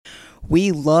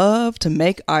We love to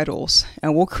make idols,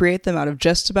 and we'll create them out of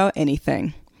just about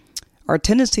anything. Our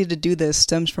tendency to do this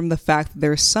stems from the fact that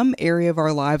there's some area of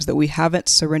our lives that we haven't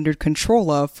surrendered control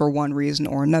of for one reason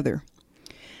or another.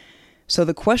 So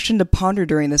the question to ponder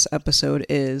during this episode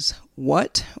is,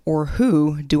 what or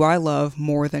who do I love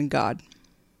more than God?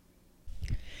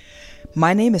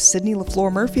 My name is Sydney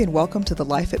LaFleur Murphy, and welcome to the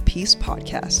Life at Peace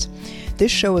podcast. This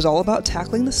show is all about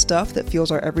tackling the stuff that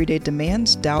fuels our everyday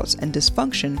demands, doubts, and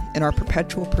dysfunction in our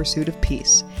perpetual pursuit of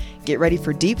peace. Get ready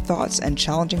for deep thoughts and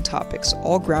challenging topics,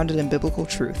 all grounded in biblical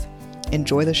truth.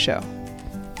 Enjoy the show.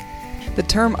 The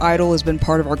term idol has been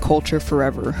part of our culture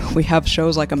forever. We have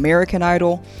shows like American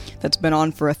Idol that's been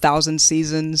on for 1,000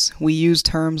 seasons. We use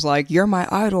terms like, "You're my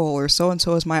idol," or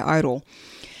 "So-and-so is my idol."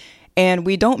 And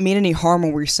we don't mean any harm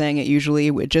when we're saying it usually.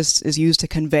 It just is used to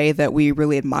convey that we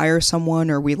really admire someone,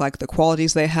 or we like the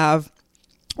qualities they have,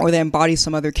 or they embody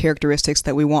some other characteristics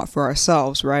that we want for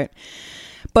ourselves, right?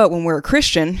 But when we're a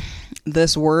Christian,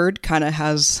 this word kind of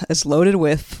is loaded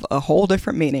with a whole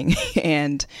different meaning,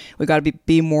 and we got to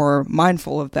be more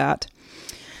mindful of that.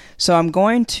 So I'm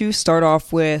going to start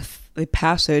off with a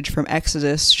passage from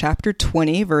Exodus chapter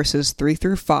 20, verses 3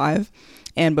 through 5.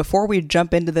 And before we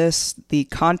jump into this, the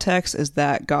context is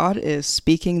that God is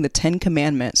speaking the 10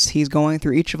 commandments. He's going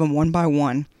through each of them one by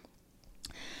one.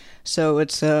 So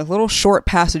it's a little short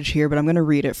passage here, but I'm going to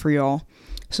read it for y'all.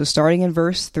 So starting in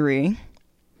verse 3,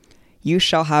 "You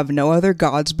shall have no other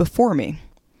gods before me."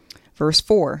 Verse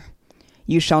 4,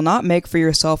 "You shall not make for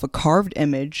yourself a carved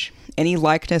image, any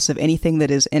likeness of anything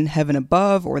that is in heaven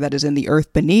above, or that is in the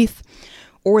earth beneath,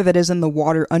 or that is in the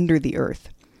water under the earth."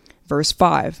 Verse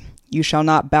 5, "You shall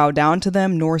not bow down to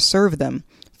them nor serve them,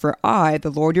 for I, the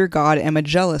Lord your God, am a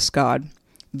jealous God,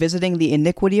 visiting the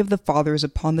iniquity of the fathers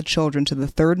upon the children to the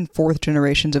third and fourth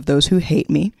generations of those who hate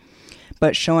me,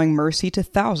 but showing mercy to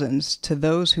thousands, to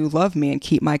those who love me and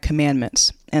keep my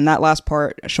commandments." And that last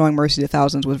part, showing mercy to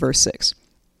thousands, was verse 6.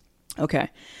 Okay,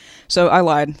 so I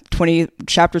lied.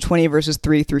 Chapter 20, verses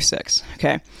 3 through 6.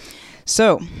 Okay,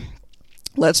 so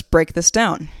let's break this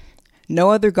down.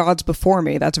 "No other gods before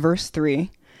me," that's verse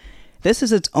 3. This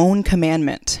is its own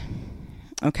commandment,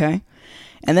 okay?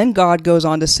 And then God goes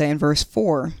on to say in verse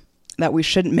 4 that we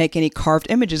shouldn't make any carved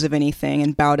images of anything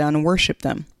and bow down and worship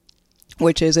them,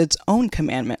 which is its own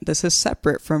commandment. This is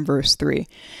separate from verse 3.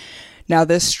 Now,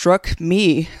 this struck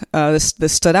me, this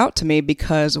stood out to me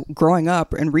because growing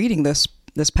up and reading this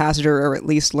passage, or at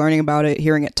least learning about it,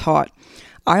 hearing it taught,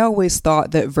 I always thought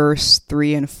that verse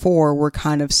 3 and 4 were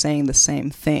kind of saying the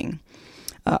same thing.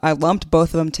 I lumped both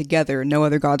of them together. No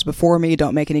other gods before me,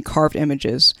 don't make any carved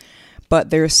images. But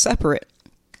they're separate,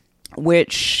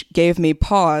 which gave me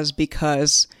pause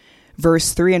because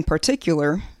verse 3 in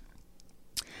particular,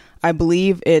 I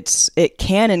believe it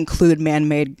can include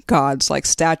man-made gods like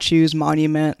statues,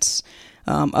 monuments,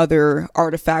 other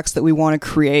artifacts that we want to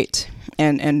create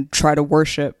and try to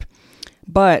worship.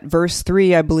 But verse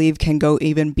 3, I believe, can go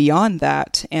even beyond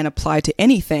that and apply to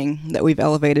anything that we've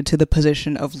elevated to the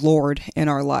position of Lord in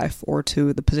our life or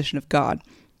to the position of God.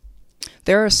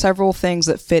 There are several things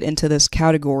that fit into this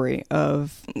category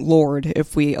of Lord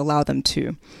if we allow them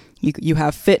to. You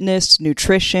have fitness,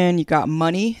 nutrition, you got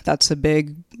money. That's a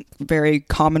big, very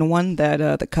common one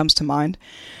that comes to mind.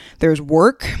 There's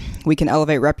work. We can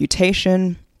elevate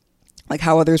reputation, like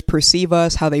how others perceive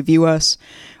us, how they view us,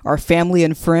 our family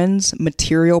and friends,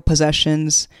 material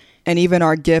possessions, and even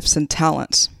our gifts and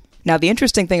talents. Now, the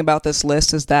interesting thing about this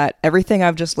list is that everything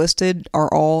I've just listed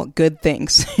are all good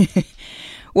things.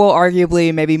 Well,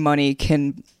 arguably, maybe money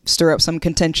can stir up some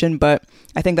contention, but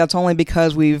I think that's only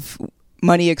because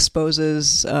money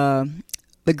exposes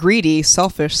the greedy,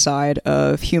 selfish side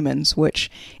of humans, which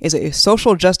is a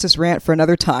social justice rant for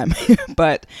another time.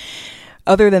 But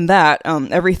other than that,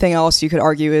 everything else you could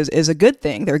argue is a good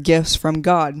thing. They're gifts from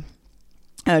God.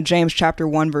 James chapter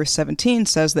 1 verse 17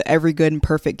 says that every good and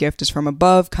perfect gift is from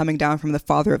above, coming down from the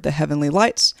Father of the heavenly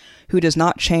lights, who does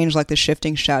not change like the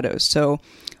shifting shadows. So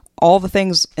all the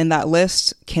things in that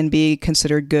list can be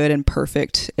considered good and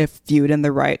perfect if viewed in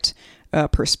the right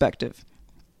perspective.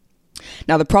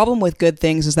 Now, the problem with good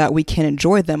things is that we can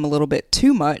enjoy them a little bit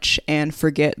too much and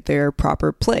forget their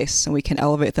proper place, and we can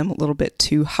elevate them a little bit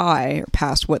too high or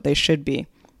past what they should be.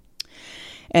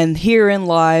 And herein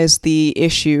lies the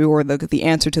issue, or the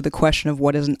answer to the question of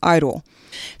what is an idol.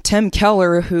 Tim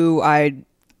Keller, who I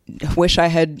wish I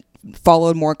had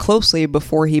followed more closely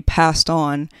before he passed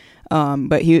on,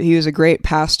 but he was a great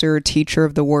pastor, teacher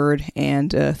of the word,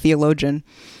 and theologian.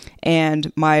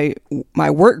 And my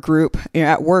work group,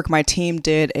 at work, my team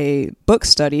did a book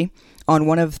study on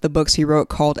one of the books he wrote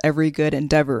called Every Good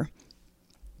Endeavor.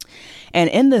 And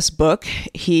in this book,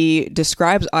 he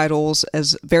describes idols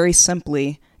as very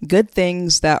simply good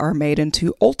things that are made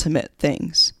into ultimate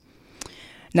things.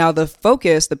 Now,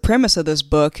 the premise of this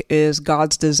book is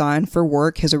God's design for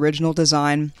work, his original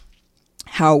design,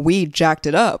 how we jacked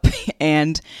it up,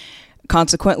 and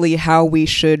consequently how we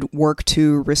should work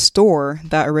to restore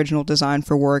that original design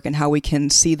for work and how we can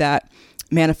see that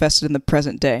manifested in the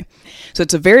present day. So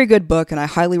it's a very good book, and I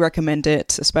highly recommend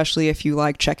it, especially if you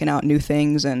like checking out new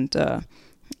things and,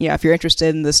 if you're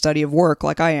interested in the study of work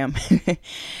like I am.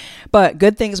 But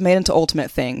good things made into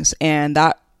ultimate things, and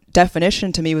that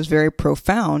definition to me was very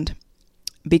profound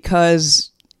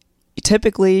because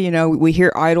typically, we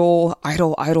hear idol,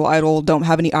 don't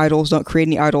have any idols, don't create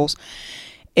any idols.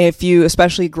 If you,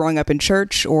 especially growing up in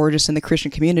church or just in the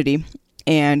Christian community,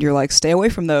 and you're like, stay away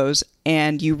from those,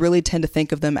 and you really tend to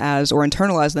think of them as, or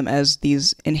internalize them as,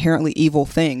 these inherently evil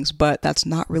things, but that's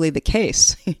not really the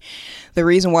case. The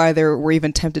reason why we're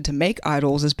even tempted to make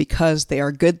idols is because they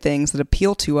are good things that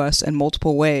appeal to us in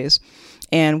multiple ways,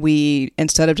 and we,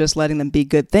 instead of just letting them be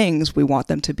good things, we want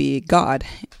them to be God,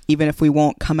 even if we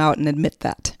won't come out and admit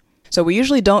that. So we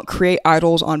usually don't create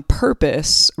idols on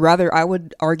purpose. Rather, I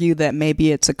would argue that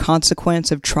maybe it's a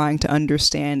consequence of trying to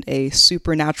understand a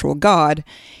supernatural God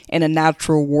in a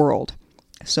natural world.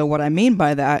 So what I mean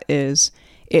by that is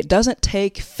it doesn't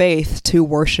take faith to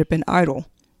worship an idol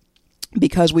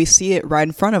because we see it right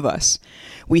in front of us.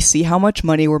 We see how much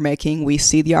money we're making. We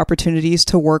see the opportunities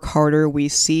to work harder. We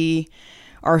see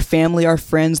our family, our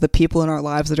friends, the people in our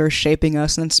lives that are shaping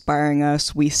us and inspiring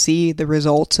us. We see the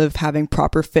results of having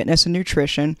proper fitness and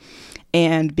nutrition.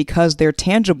 And because they're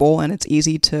tangible and it's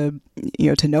easy to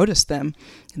notice them,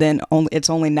 then it's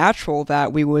only natural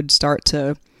that we would start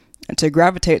to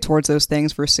gravitate towards those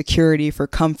things for security, for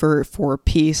comfort, for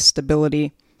peace,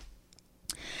 stability.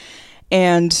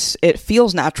 And it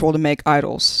feels natural to make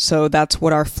idols. So that's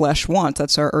what our flesh wants.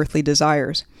 That's our earthly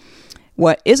desires.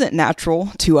 What isn't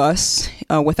natural to us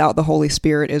without the Holy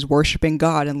Spirit is worshiping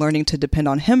God and learning to depend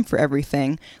on Him for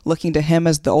everything, looking to Him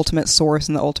as the ultimate source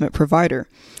and the ultimate provider.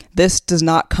 This does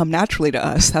not come naturally to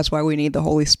us. That's why we need the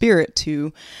Holy Spirit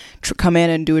to come in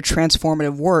and do a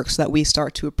transformative work so that we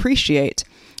start to appreciate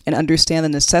and understand the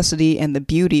necessity and the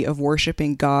beauty of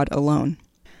worshiping God alone.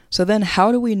 So then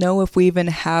how do we know if we even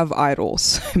have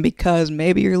idols? Because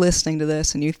maybe you're listening to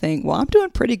this and you think, well, I'm doing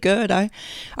pretty good. I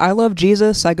love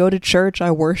Jesus. I go to church.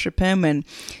 I worship Him, and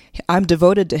I'm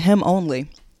devoted to Him only,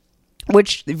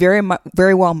 which very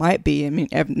well might be. I mean,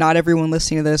 not everyone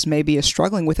listening to this maybe is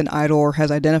struggling with an idol or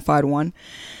has identified one.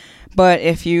 But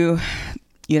if you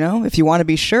want to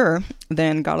be sure,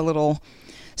 then got a little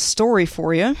story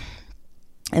for you.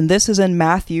 And this is in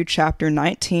Matthew chapter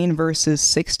 19, verses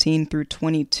 16 through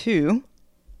 22.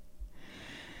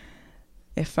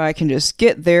 If I can just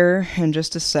get there in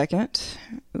just a second.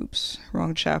 Oops,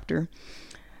 wrong chapter.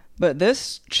 But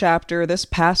this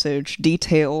passage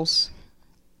details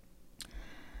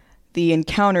the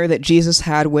encounter that Jesus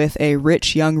had with a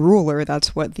rich young ruler.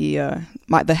 That's what the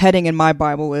heading in my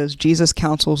Bible is, Jesus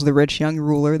counsels the rich young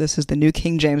ruler. This is the New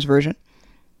King James Version.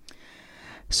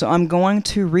 So I'm going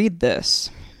to read this,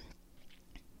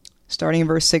 starting in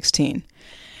verse 16.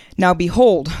 Now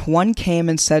behold, one came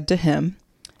and said to him,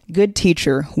 Good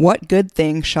teacher, what good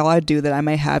thing shall I do that I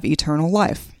may have eternal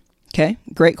life? Okay,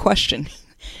 great question.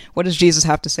 What does Jesus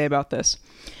have to say about this?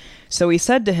 So he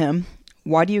said to him,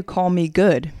 Why do you call me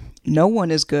good? No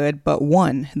one is good but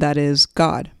one, that is,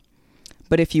 God.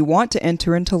 But if you want to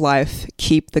enter into life,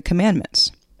 keep the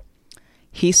commandments.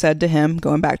 He said to him,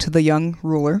 going back to the young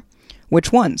ruler,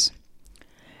 Which ones?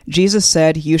 Jesus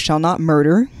said, You shall not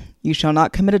murder, you shall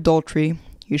not commit adultery,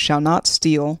 you shall not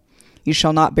steal, you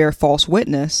shall not bear false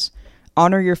witness,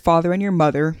 honor your father and your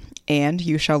mother, and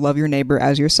you shall love your neighbor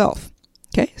as yourself.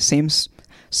 Okay, seems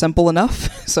simple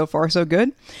enough. So far, so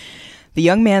good. The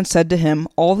young man said to him,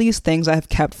 All these things I have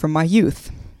kept from my youth.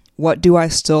 What do I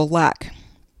still lack?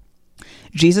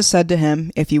 Jesus said to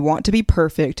him, If you want to be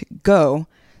perfect, go,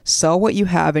 sell what you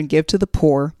have and give to the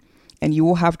poor, and you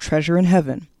will have treasure in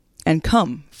heaven. And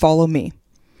come, follow me.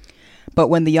 But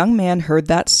when the young man heard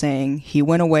that saying, he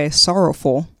went away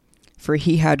sorrowful, for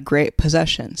he had great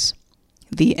possessions.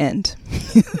 The end.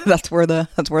 That's where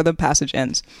the passage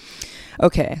ends.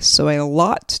 Okay, so a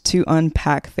lot to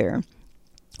unpack there.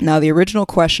 Now, the original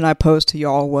question I posed to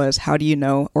y'all was, how do you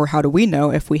know, or how do we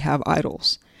know if we have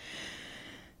idols?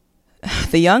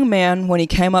 The young man, when he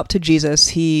came up to Jesus,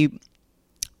 he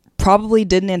probably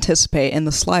didn't anticipate in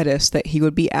the slightest that he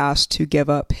would be asked to give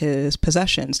up his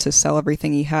possessions, to sell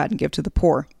everything he had and give to the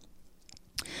poor.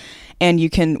 And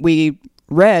we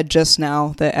read just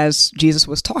now, that as Jesus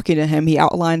was talking to him, he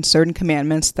outlined certain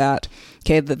commandments that,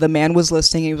 okay, the man was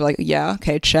listening. He was like, yeah,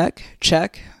 okay, check.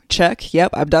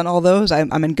 Yep, I've done all those.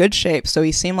 I'm in good shape. So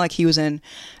he seemed like he was in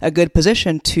a good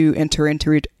position to enter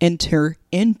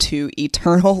into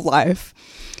eternal life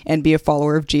and be a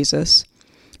follower of Jesus.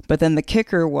 But then the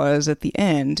kicker was at the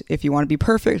end, if you want to be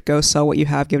perfect, go sell what you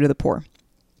have, give to the poor.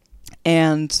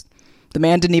 And the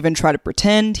man didn't even try to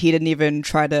pretend. He didn't even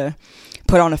try to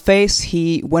put on a face.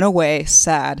 He went away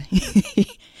sad.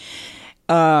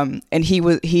 And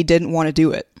he didn't want to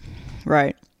do it,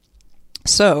 right?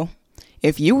 So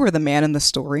if you were the man in the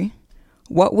story,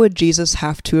 what would Jesus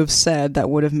have to have said that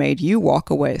would have made you walk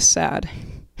away sad?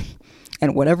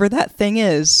 And whatever that thing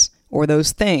is, or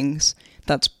those things,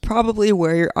 that's probably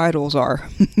where your idols are.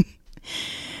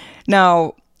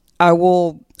 Now, I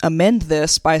will amend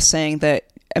this by saying that,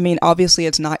 obviously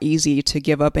it's not easy to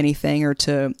give up anything, or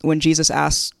to, when Jesus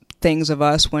asks things of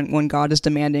us, when God is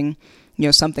demanding,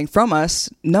 something from us,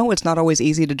 no, it's not always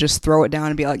easy to just throw it down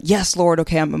and be like, yes, Lord,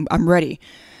 okay, I'm ready.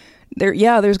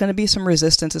 There's going to be some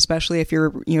resistance, especially if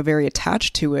you're, very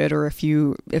attached to it, or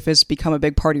if it's become a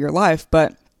big part of your life.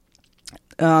 But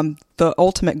the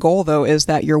ultimate goal, though, is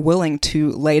that you're willing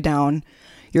to lay down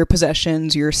your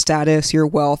possessions, your status, your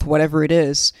wealth, whatever it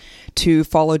is, to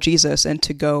follow Jesus and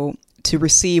to go to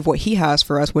receive what he has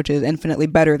for us, which is infinitely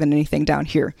better than anything down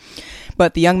here.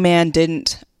 But the young man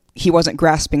he wasn't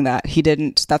grasping that.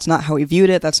 That's not how he viewed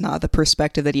it. That's not the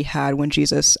perspective that he had when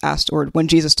Jesus asked, or when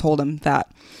Jesus told him that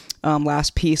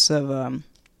last piece of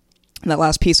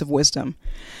wisdom.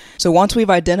 So once we've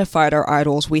identified our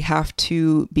idols, we have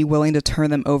to be willing to turn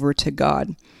them over to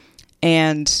God.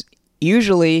 And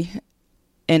usually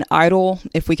an idol,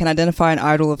 if we can identify an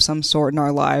idol of some sort in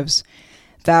our lives,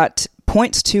 that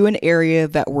points to an area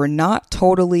that we're not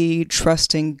totally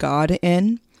trusting God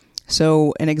in.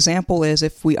 So an example is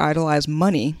if we idolize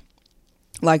money,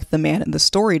 like the man in the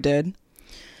story did,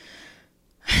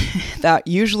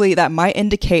 that might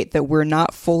indicate that we're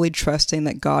not fully trusting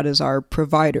that God is our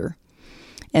provider.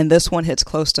 And this one hits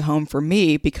close to home for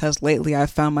me because lately I've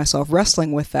found myself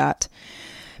wrestling with that.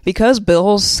 Because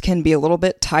bills can be a little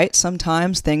bit tight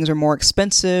sometimes, things are more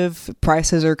expensive,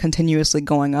 prices are continuously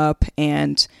going up,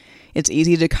 and it's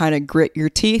easy to kind of grit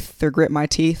my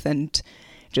teeth and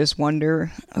just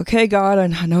wonder, okay, God,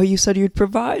 I know you said you'd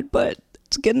provide, but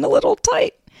it's getting a little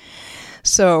tight.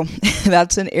 So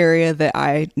that's an area that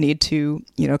I need to,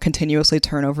 continuously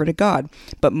turn over to God.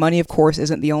 But money, of course,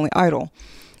 isn't the only idol.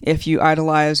 If you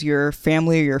idolize your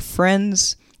family or your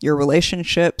friends, your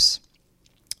relationships,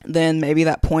 then maybe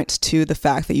that points to the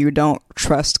fact that you don't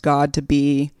trust God to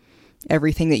be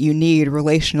everything that you need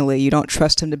relationally. You don't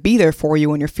trust him to be there for you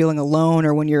when you're feeling alone,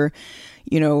 or when you're,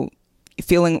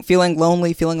 feeling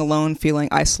lonely, feeling alone, feeling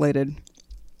isolated,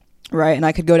 right? And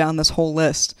I could go down this whole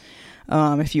list.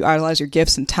 If you idolize your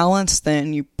gifts and talents,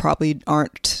 then you probably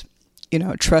aren't,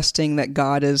 trusting that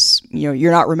God is,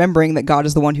 you're not remembering that God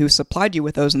is the one who supplied you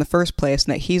with those in the first place,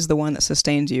 and that he's the one that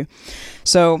sustains you.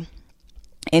 So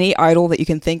any idol that you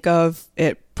can think of,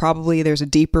 there's a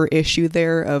deeper issue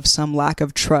there of some lack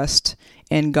of trust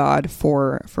in God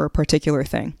for a particular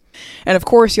thing. And of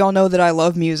course, y'all know that I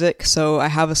love music, so I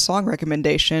have a song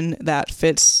recommendation that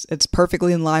fits. It's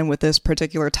perfectly in line with this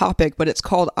particular topic, but it's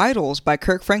called Idols by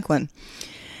Kirk Franklin.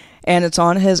 And it's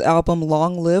on his album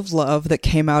Long Live Love that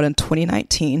came out in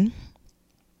 2019.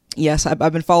 Yes, I've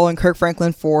been following Kirk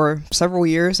Franklin for several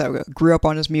years. I grew up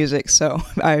on his music, so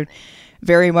I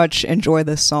very much enjoy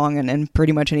this song and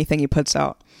pretty much anything he puts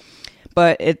out.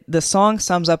 But the song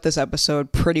sums up this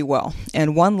episode pretty well.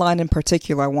 And one line in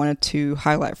particular I wanted to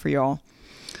highlight for y'all.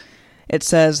 It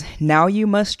says, "Now you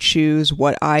must choose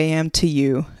what I am to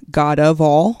you, God of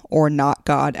all or not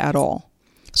God at all."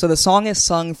 So the song is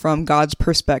sung from God's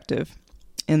perspective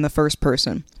in the first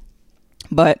person.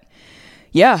 But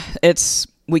yeah,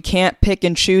 we can't pick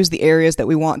and choose the areas that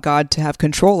we want God to have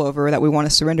control over, that we want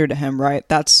to surrender to him, right?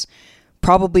 That's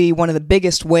probably one of the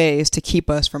biggest ways to keep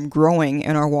us from growing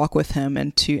in our walk with him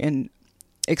and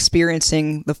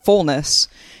experiencing the fullness,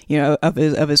 of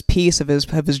his peace, of his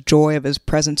joy, of his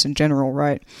presence in general,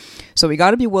 right? So we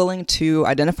got to be willing to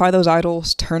identify those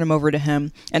idols, turn them over to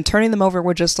him, and turning them over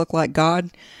would just look like,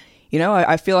 God,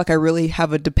 I feel like I really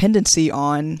have a dependency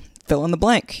on fill in the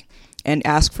blank, and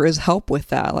ask for his help with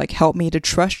that. Like, help me to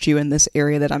trust you in this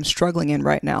area that I'm struggling in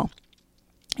right now.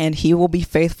 And he will be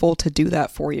faithful to do that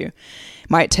for you.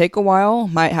 Might take a while,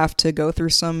 might have to go through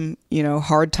some,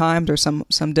 hard times or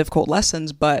some difficult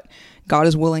lessons, but God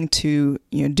is willing to,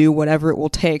 do whatever it will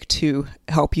take to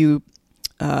help you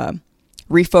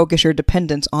refocus your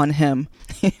dependence on him.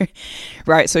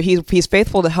 Right? So he's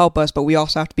faithful to help us, but we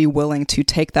also have to be willing to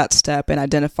take that step and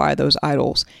identify those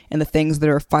idols and the things that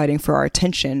are fighting for our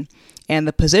attention and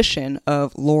the position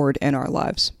of Lord in our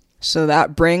lives. So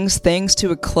that brings things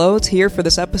to a close here for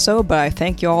this episode, but I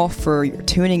thank you all for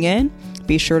tuning in.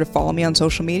 Be sure to follow me on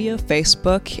social media,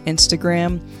 Facebook,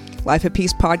 Instagram, Life at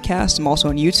Peace Podcast. I'm also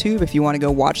on YouTube if you want to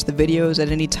go watch the videos at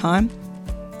any time.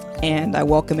 And I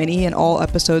welcome any and all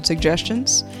episode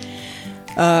suggestions.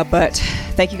 But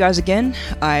thank you guys again.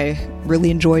 I really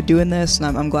enjoyed doing this, and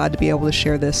I'm glad to be able to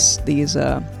share this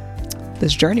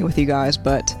journey with you guys.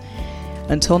 But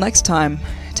until next time,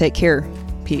 take care.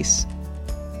 Peace.